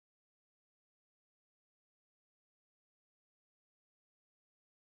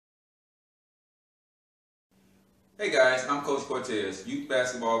Hey guys, I'm Coach Cortez, youth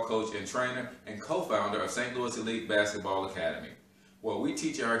basketball coach and trainer and co-founder of St. Louis Elite Basketball Academy, where we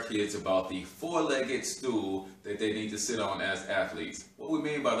teach our kids about the four-legged stool that they need to sit on as athletes. What we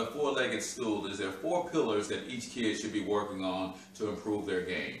mean by the four-legged stool is there are four pillars that each kid should be working on to improve their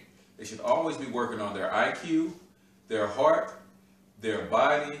game. They should always be working on their IQ, their heart, their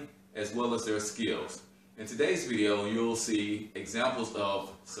body, as well as their skills. In today's video, you'll see examples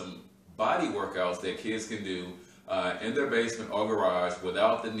of some body workouts that kids can do in their basement or garage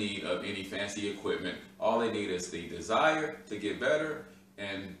without the need of any fancy equipment. All they need is the desire to get better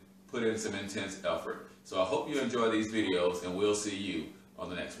and put in some intense effort. So I hope you enjoy these videos, and we'll see you on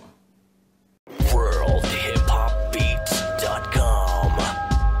the next one. WorldHipHopBeats.com.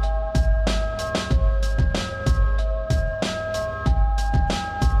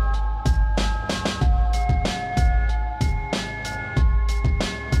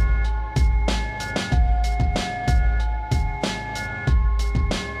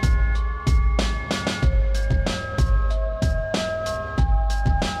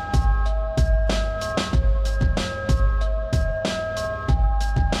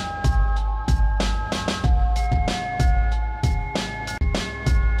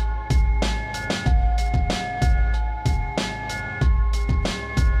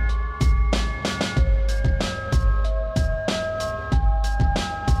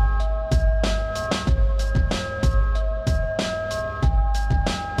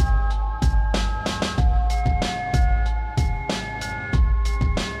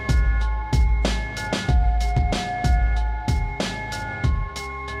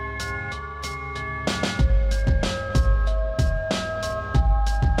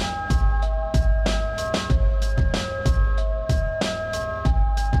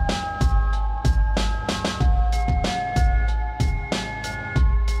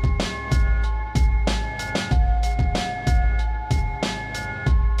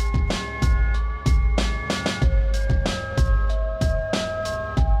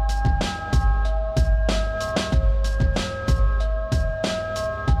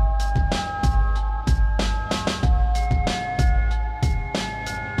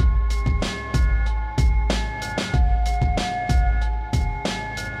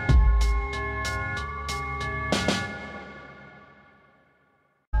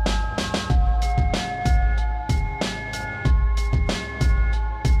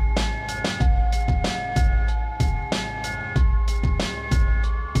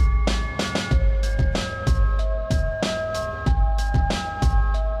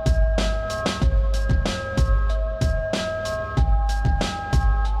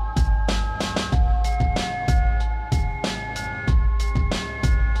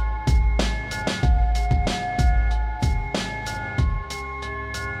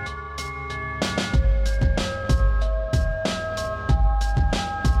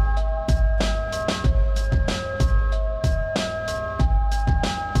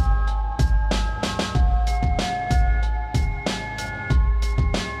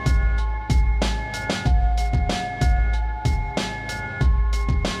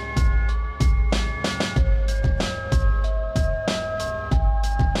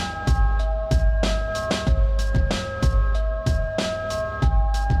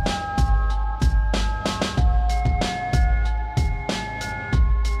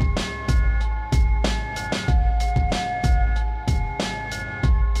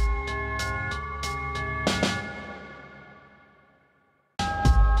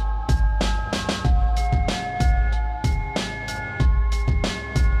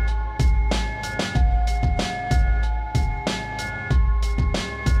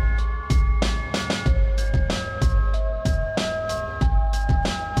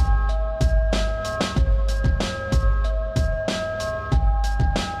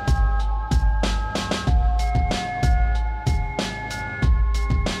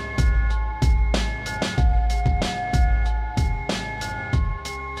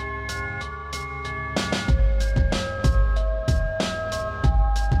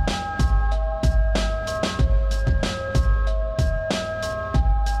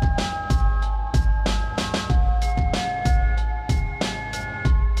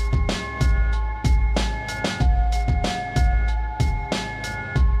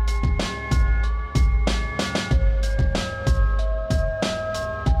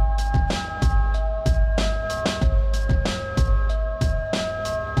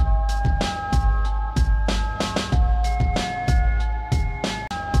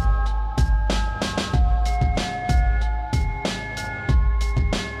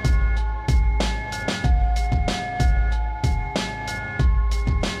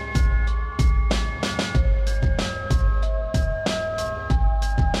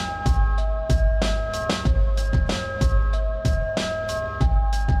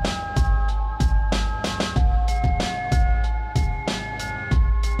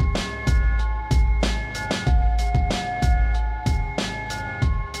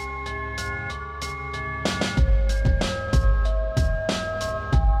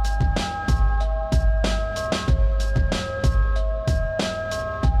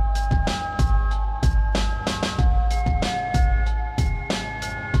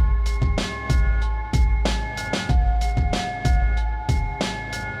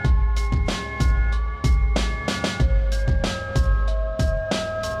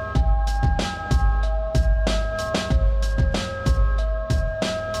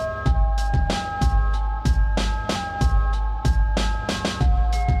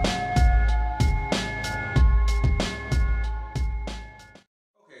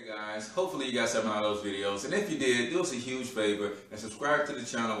 you got something out of those videos. And if you did, do us a huge favor and subscribe to the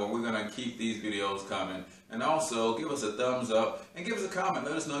channel where we're going to keep these videos coming. And also give us a thumbs up and give us a comment.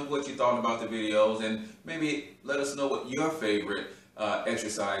 Let us know what you thought about the videos, and maybe let us know what your favorite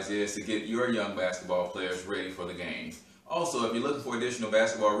exercise is to get your young basketball players ready for the game. Also, if you're looking for additional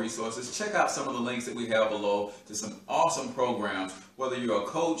basketball resources, check out some of the links that we have below to some awesome programs. Whether you're a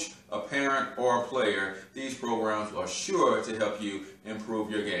coach, a parent, or a player, these programs are sure to help you improve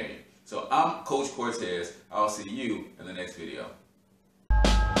your game. So I'm Coach Cortez. I'll see you in the next video.